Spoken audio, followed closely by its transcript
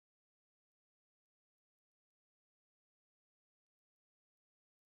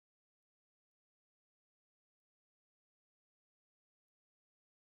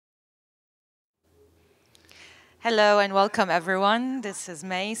Hello and welcome everyone. This is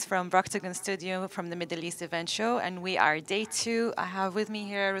Mace from Broctagon Studio from the Middle East Event Show, and we are day 2. I have with me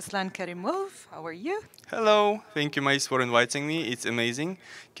here Ruslan Karimov. How are you? Hello, thank you, Mace, for inviting me. It's amazing.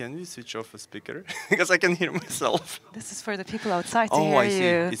 Can we switch off a speaker? Because I can hear myself. This is for the people outside to Oh, hear I see.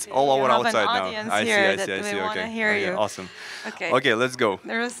 you. It's all You over have an outside now. audience I see, here I see, that I see. we want to Okay. hear Okay, you. awesome. Okay. Okay, let's go.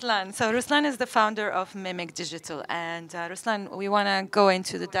 Ruslan. So Ruslan is the founder of Mimic Digital, and Ruslan, we want to go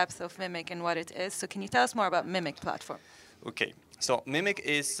into the depth of Mimic and what it is. So can you tell us more about Mimic platform? Okay, so Mimic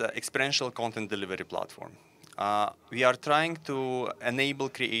is an experiential content delivery platform. We are trying to enable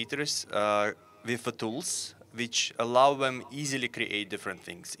creators with the tools which allow them easily create different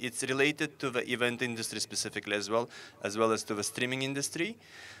things. It's related to the event industry specifically as well as to the streaming industry.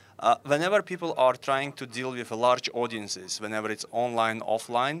 Whenever people are trying to deal with large audiences, whenever it's online,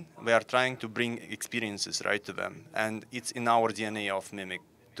 offline, we are trying to bring experiences right to them. And it's in our DNA of Mimic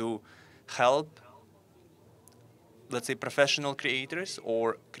to help, let's say, professional creators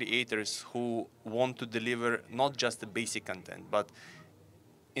or creators who want to deliver not just the basic content, but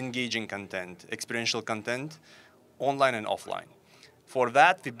engaging content, experiential content, online and offline. For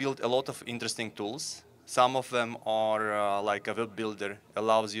that, we built a lot of interesting tools. Some of them are like a web builder,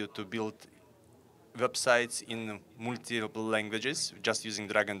 allows you to build websites in multiple languages, just using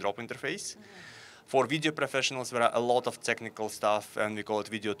drag and drop interface. For video professionals, there are a lot of technical stuff, and we call it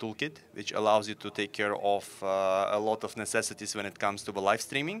Video Toolkit, which allows you to take care of a lot of necessities when it comes to the live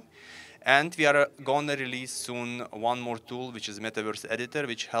streaming. And we are going to release soon one more tool, which is Metaverse Editor,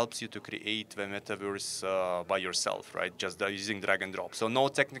 which helps you to create the metaverse by yourself, right? Just using drag and drop. So no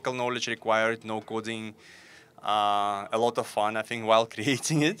technical knowledge required, no coding, a lot of fun, I think, while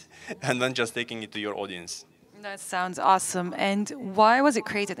creating it, and then just taking it to your audience. That sounds awesome. And why was it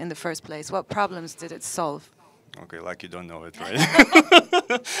created in the first place? What problems did it solve? Okay, like you don't know it, right?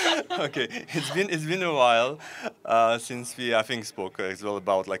 Okay, it's been a while since we, I think, spoke as well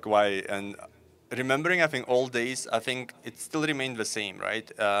about like why, and remembering, I think, old days, I think it still remained the same, right?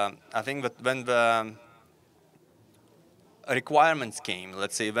 I think that when the requirements came,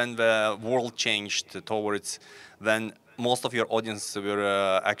 let's say when the world changed towards when most of your audience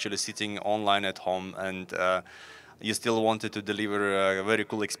were actually sitting online at home, and you still wanted to deliver a very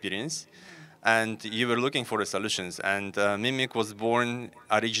cool experience, and you were looking for the solutions. And Mimic was born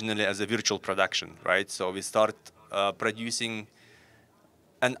originally as a virtual production, right? So we start producing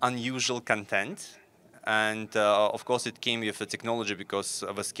an unusual content. And of course, it came with the technology because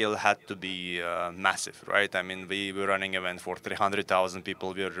the scale had to be massive, right? I mean, we were running event for 300,000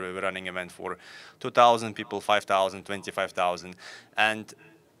 people. We were running event for 2,000 people, 5,000, 25,000. And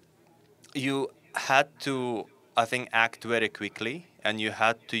you had to, I think, act very quickly, and you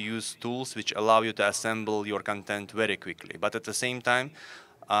had to use tools which allow you to assemble your content very quickly. But at the same time,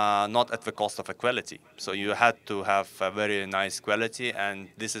 not at the cost of a quality. So you had to have a very nice quality, and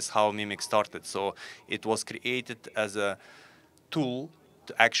this is how Mimic started. So it was created as a tool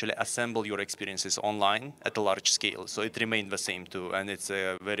to actually assemble your experiences online at a large scale. So it remained the same too, and it's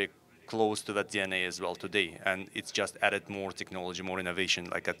very close to that DNA as well today. And it's just added more technology, more innovation,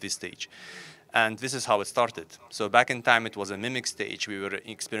 like at this stage. And this is how it started. So back in time, it was a Mimic stage. We were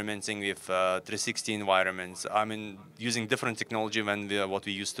experimenting with 360 environments. I mean, using different technology than what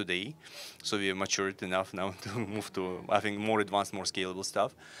we use today. So we are matured enough now to move to, I think, more advanced, more scalable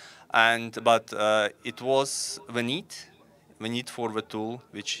stuff. But it was the need for the tool,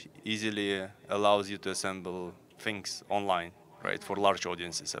 which easily allows you to assemble things online, right, for large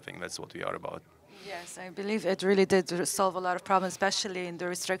audiences. I think that's what we are about. Yes, I believe it really did solve a lot of problems, especially in the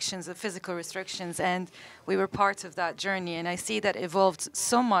restrictions, the physical restrictions, and we were part of that journey. And I see that evolved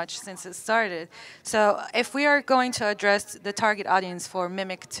so much since it started. So if we are going to address the target audience for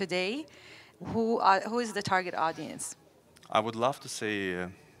Mimic today, who is the target audience? I would love to say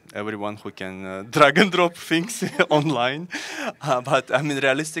everyone who can drag and drop things online. But I mean,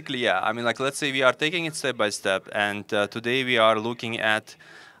 realistically, yeah. I mean, like, let's say we are taking it step by step, and today we are looking at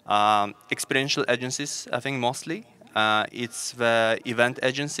experiential agencies, I think, mostly. It's the event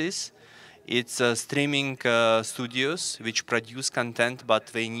agencies. It's streaming studios which produce content, but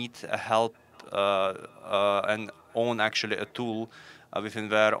they need help and own actually a tool within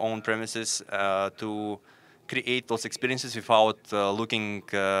their own premises to create those experiences without looking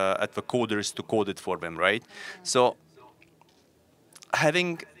at the coders to code it for them, right? So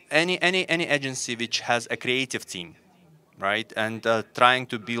having any agency which has a creative team, right, and trying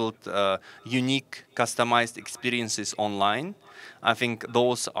to build unique, customized experiences online, I think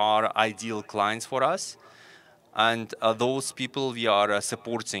those are ideal clients for us. And those people we are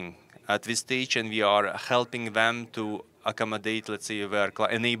supporting at this stage, and we are helping them to accommodate, let's say,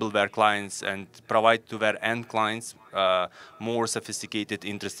 enable their clients and provide to their end clients more sophisticated,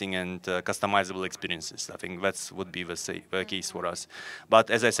 interesting, and customizable experiences. I think that's would be the case for us. But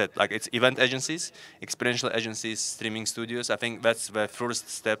as I said, like it's event agencies, experiential agencies, streaming studios. I think that's the first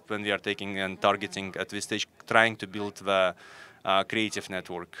step when we are taking and targeting at this stage, trying to build the creative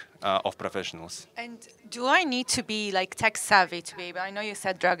network of professionals. And do I need to be like tech savvy to be able? I know you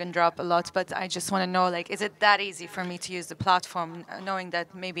said drag and drop a lot, but I just want to know, like, is it that easy for me to use the platform, knowing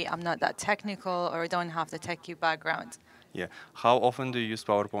that maybe I'm not that technical or don't have the techie background? Yeah. How often do you use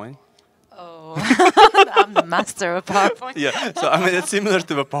PowerPoint? Oh, I'm the master of PowerPoint. Yeah, so I mean, it's similar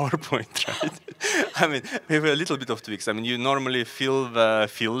to the PowerPoint, right? I mean, we have a little bit of tweaks. I mean, you normally fill the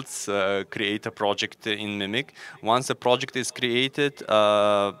fields, create a project in Mimic. Once a project is created,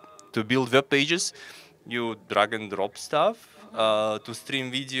 to build web pages, you drag and drop stuff. To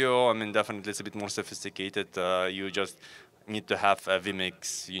stream video, I mean, definitely it's a bit more sophisticated. You just need to have a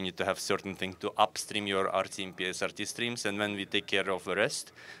vMix, you need to have certain things to upstream your RTMP, RT streams, and then we take care of the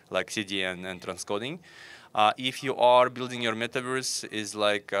rest, like CDN and transcoding. If you are building your metaverse, is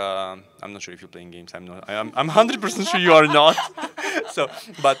like I'm not sure if you're playing games. I'm not. I'm 100% sure you are not. So,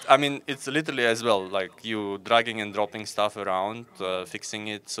 but I mean, it's literally as well like you dragging and dropping stuff around, fixing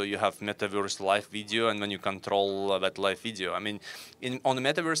it. So you have metaverse live video, and when you control that live video, I mean, on the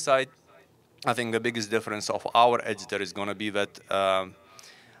metaverse side, I think the biggest difference of our editor is gonna be that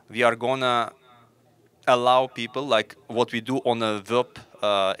we are gonna allow people, like what we do on a web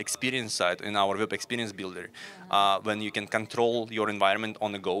experience side in our web experience builder, when you can control your environment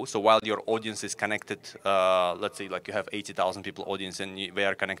on the go. So while your audience is connected, let's say like you have 80,000 people audience and they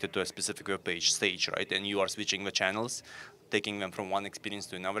are connected to a specific web page stage, right? And you are switching the channels, taking them from one experience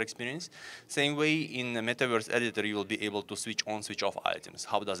to another experience. Same way in the Metaverse editor, you will be able to switch on, switch off items.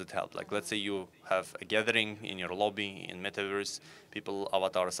 How does it help? Like let's say you have a gathering in your lobby in Metaverse, people,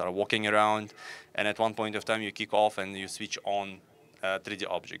 avatars are walking around, and at one point of time you kick off and you switch on a 3D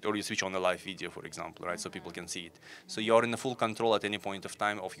object, or you switch on a live video, for example, right? So people can see it. So you're in the full control at any point of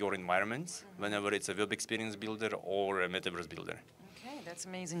time of your environments, whenever it's a web experience builder or a Metaverse builder. Okay, that's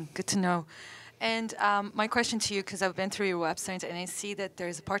amazing. Good to know. And my question to you, because I've been through your website and I see that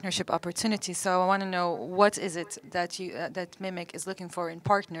there's a partnership opportunity. So I want to know, what is it that you that Mimic is looking for in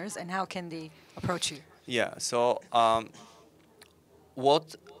partners, and how can they approach you? Yeah. So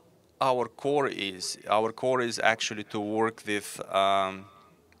what our core is actually to work with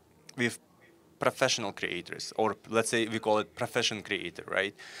professional creators, or let's say we call it profession creator,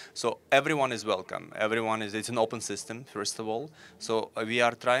 right? So everyone is welcome. It's an open system, first of all. So we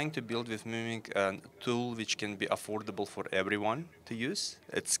are trying to build with Mimic a tool which can be affordable for everyone to use.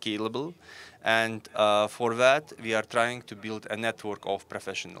 It's scalable. And for that, we are trying to build a network of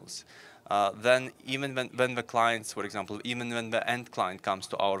professionals. Then even when the clients, for example, even when the end client comes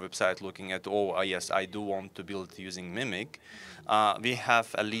to our website looking at, yes, I do want to build using Mimic, we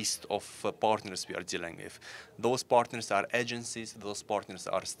have a list of partners we are dealing with. Those partners are agencies, those partners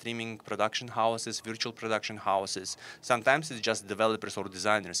are streaming production houses, virtual production houses. Sometimes it's just developers or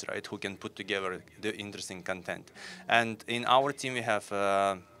designers, right, who can put together the interesting content. And in our team, we have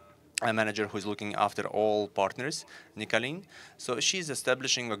a manager who is looking after all partners, Nicolene. So she's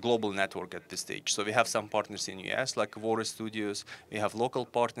establishing a global network at this stage. So we have some partners in US, like Vora Studios. We have local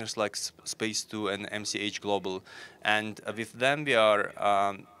partners like Space2 and MCH Global. And with them, we are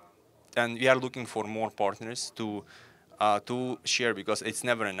looking for more partners to share, because it's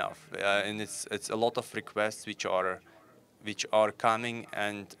never enough. And it's a lot of requests which are coming.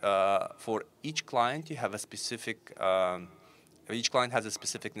 And for each client, you have a specific each client has a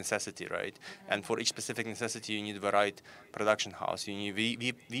specific necessity, right? And for each specific necessity, you need the right production house.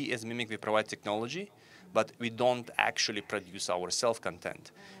 We as Mimic, we provide technology, but we don't actually produce ourselves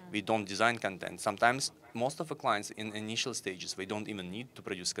content. We don't design content. Sometimes, most of the clients in initial stages, they don't even need to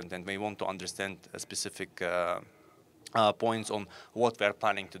produce content. They want to understand a specific points on what we're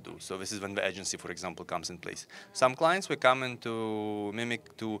planning to do. So this is when the agency, for example, comes in place. Some clients will come into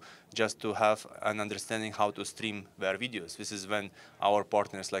Mimic to have an understanding how to stream their videos. This is when our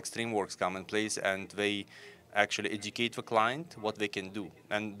partners like Streamworks come in place, and they actually educate the client what they can do.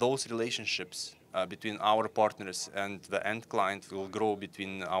 And those relationships between our partners and the end client will grow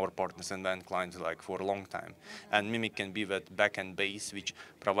between our partners and the end client like for a long time. And Mimic can be that back-end base which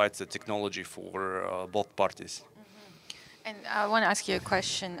provides the technology for both parties. And I want to ask you a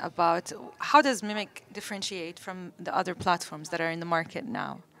question about, how does Mimic differentiate from the other platforms that are in the market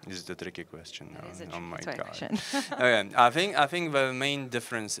now? This is a tricky question. That is a oh my tricky God. question. Okay, I think the main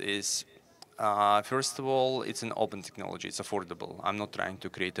difference is, first of all, it's an open technology. It's affordable. I'm not trying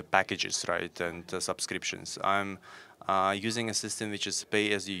to create packages, right, and subscriptions. using a system which is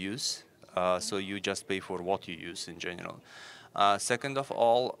pay as you use. So you just pay for what you use in general. Second of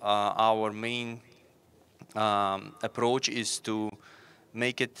all, our main approach is to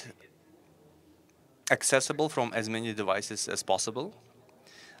make it accessible from as many devices as possible,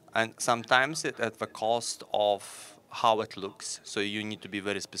 and sometimes it at the cost of how it looks. So you need to be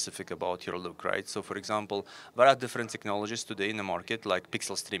very specific about your look, right? So for example, there are different technologies today in the market, like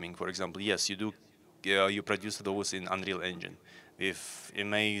pixel streaming, for example. Yes, you do. You produce those in Unreal Engine with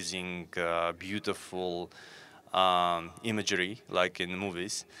amazing, beautiful imagery, like in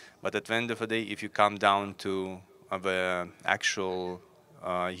movies. But at the end of the day, if you come down to the actual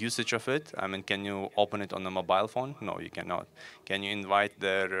usage of it, I mean, can you open it on a mobile phone? No, you cannot. Can you invite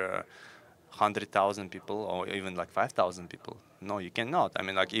their 100,000 people or even like 5,000 people? No, you cannot. I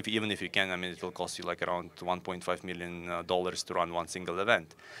mean, like even if you can, I mean, it will cost you like around $1.5 million dollars to run one single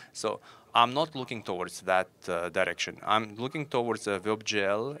event. So I'm not looking towards that direction. I'm looking towards a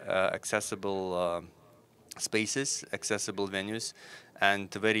WebGL accessible spaces, accessible venues,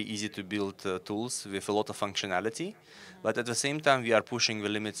 and very easy to build tools with a lot of functionality. But at the same time, we are pushing the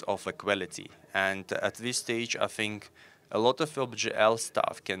limits of quality. And at this stage, I think a lot of WebGL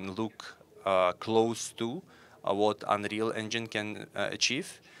stuff can look close to what Unreal Engine can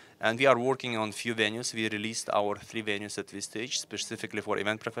achieve. And we are working on few venues. We released our 3 venues at this stage, specifically for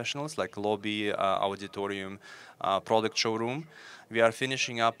event professionals, like lobby, auditorium, product showroom. We are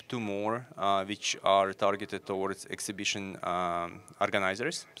finishing up 2 more, which are targeted towards exhibition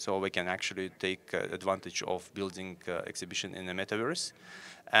organizers, so we can actually take advantage of building exhibition in the metaverse.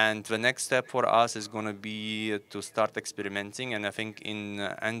 And the next step for us is going to be to start experimenting. And I think in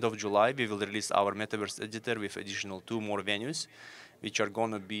end of July, we will release our metaverse editor with additional 2 more venues, which are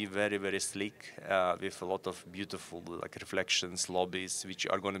going to be very, very sleek with a lot of beautiful like reflections, lobbies, which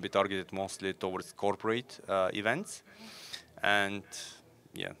are going to be targeted mostly towards corporate events. And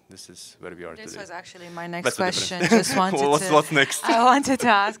yeah, this is where we are This today. was actually my next That's the question. difference. Just wanted What's next? I wanted to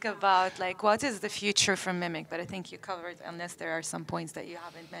ask about like what is the future for Mimic, but I think you covered unless there are some points that you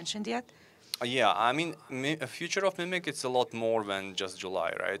haven't mentioned yet. Yeah, I mean, a future of Mimic, it's a lot more than just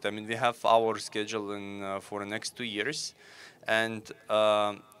July, right? I mean, we have our schedule in for the next 2 years, and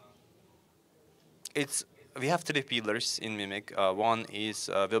it's we have 3 pillars in Mimic. One is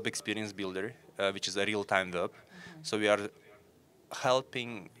web experience builder, which is a real-time web. So we are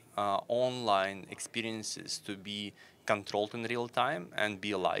helping online experiences to be controlled in real time and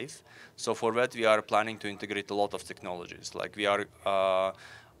be alive. So for that, we are planning to integrate a lot of technologies. Like we are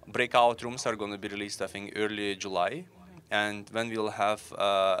breakout rooms are going to be released, I think, early July. And then we'll have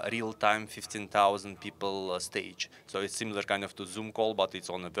real-time 15,000 people stage. So it's similar kind of to Zoom call, but it's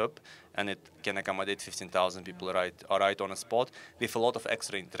on the web, and it can accommodate 15,000 people right on a spot with a lot of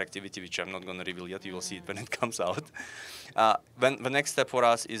extra interactivity, which I'm not going to reveal yet. You will see it when it comes out. Then the next step for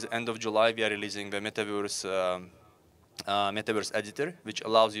us is end of July. We are releasing the metaverse editor, which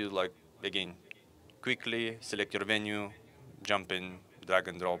allows you, like, again, quickly select your venue, jump in, drag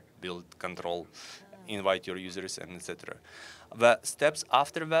and drop, build, control, invite your users, and etc. The steps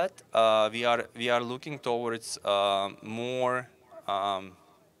after that, we are looking towards more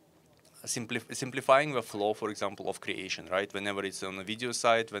simplifying the flow, for example, of creation, right? Whenever it's on a video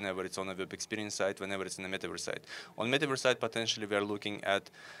site, whenever it's on a web experience site, whenever it's in a metaverse site. On metaverse site, potentially we are looking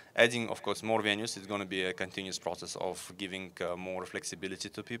at adding, of course, more venues. It's going to be a continuous process of giving more flexibility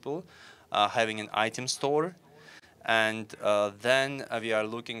to people, having an item store, and then we are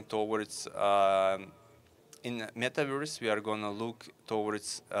looking towards in metaverse, we are going to look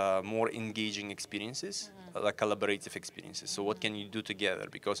towards more engaging experiences, like collaborative experiences. So what can you do together?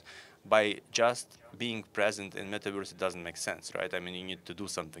 Because by just being present in metaverse, it doesn't make sense, right? I mean, you need to do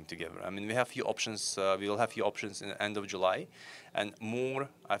something together. I mean, we have few options. We will have few options in the end of July, and more,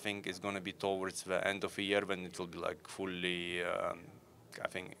 I think, is going to be towards the end of the year when it will be like fully, I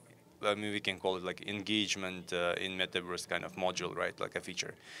think, I mean, we can call it like engagement in metaverse kind of module, right? Like a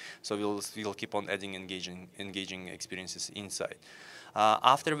feature. So we'll keep on adding engaging experiences inside.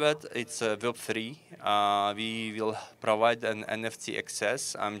 After that, it's Web3. We will provide an NFT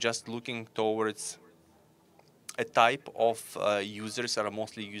access. I'm just looking towards a type of users that are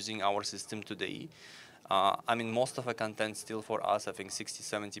mostly using our system today. I mean, most of the content still for us, I think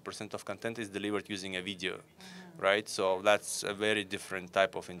 60–70% of content is delivered using a video, right? So that's a very different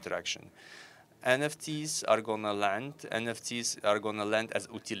type of interaction. NFTs are gonna land. NFTs are gonna land as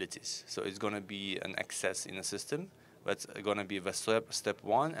utilities. So it's gonna be an access in a system. That's gonna be the step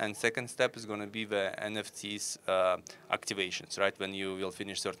 1, and second step is gonna be the NFTs activations, right? When you will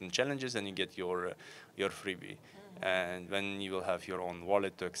finish certain challenges and you get your freebie, and then you will have your own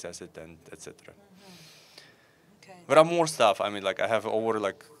wallet to access it, and etc. There are more stuff. I mean, like I have over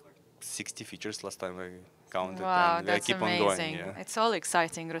like 60 features last time I counted, Wow, and they that's keep amazing. on going. Yeah. It's all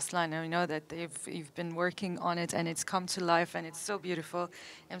exciting, Ruslan. I know that you've been working on it and it's come to life and it's so beautiful.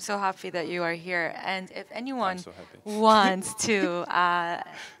 I'm so happy that you are here. And if anyone so happy. wants to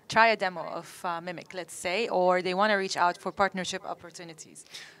try a demo of Mimic, let's say, or they want to reach out for partnership opportunities,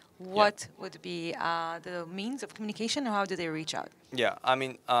 what would be the means of communication, or how do they reach out? Yeah, I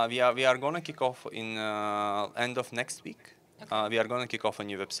mean, we are gonna kick off in end of next week. We are going to kick off a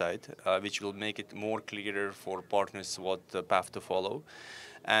new website, which will make it more clearer for partners what path to follow.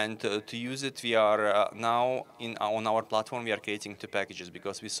 And to use it, we are now on our platform, we are creating two packages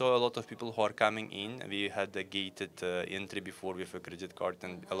because we saw a lot of people who are coming in. We had a gated entry before with a credit card,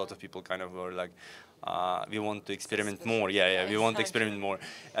 and a lot of people kind of were like, we want to experiment more. Yeah, we want to experiment more.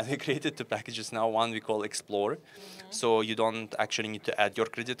 And we created two packages now. One we call Explore. So you don't actually need to add your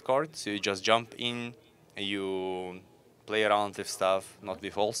credit card. So you just jump in, you play around with stuff, not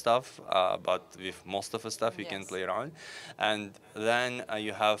with all stuff, but with most of the stuff you can play around. And then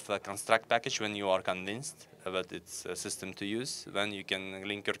you have a construct package when you are convinced that it's a system to use. Then you can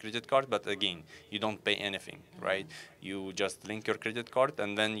link your credit card, but again, you don't pay anything, right? You just link your credit card,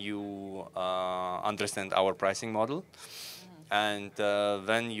 and then you understand our pricing model. And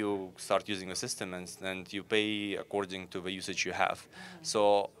then you start using the system, and you pay according to the usage you have.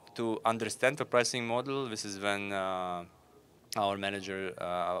 So to understand the pricing model, this is when our manager,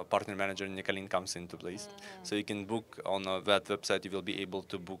 partner manager, Nicolene, comes into place. So you can book on that website, you will be able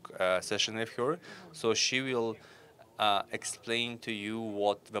to book a session with her. So she will explain to you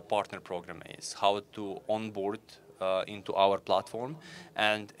what the partner program is, how to onboard into our platform.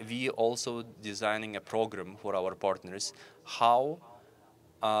 And we also designing a program for our partners, how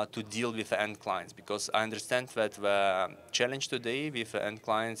to deal with the end clients, because I understand that the challenge today with the end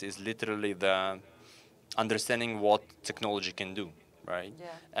clients is literally the understanding what technology can do, right? Yeah.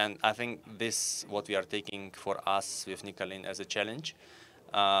 And I think this what we are taking for us with Nicolene as a challenge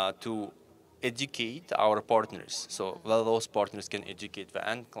to educate our partners. So well, those partners can educate the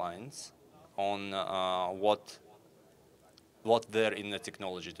end clients on what they're in the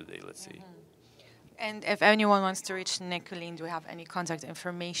technology today, let's say. And if anyone wants to reach Nicolene, do we have any contact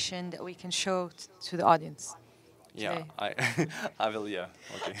information that we can show to the audience? Yeah, today? I will, yeah.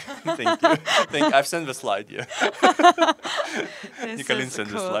 Okay, thank you. I've sent the slide, yeah. Nicolene sent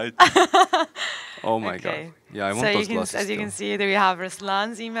the slide. Oh my God. Yeah, I want those glasses as you too. can see, there we have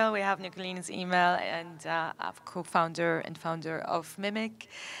Ruslan's email, we have Nicolene's email, and I'm co-founder and founder of Mimic.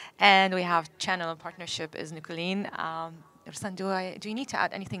 And we have channel and partnership is Nicolene. Ruslan, do you need to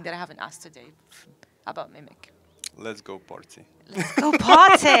add anything that I haven't asked today about Mimic? Let's go party. Let's go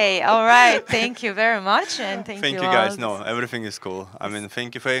party! All right, thank you very much, and thank you all. Guys. No, everything is cool. I mean,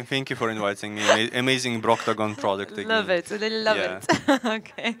 thank you for inviting me. Amazing Broctagon product. Love it. We really love it.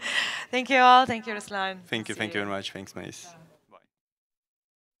 Okay. Thank you all. Thank you, Ruslan. Thank you very much. Thanks, Mace.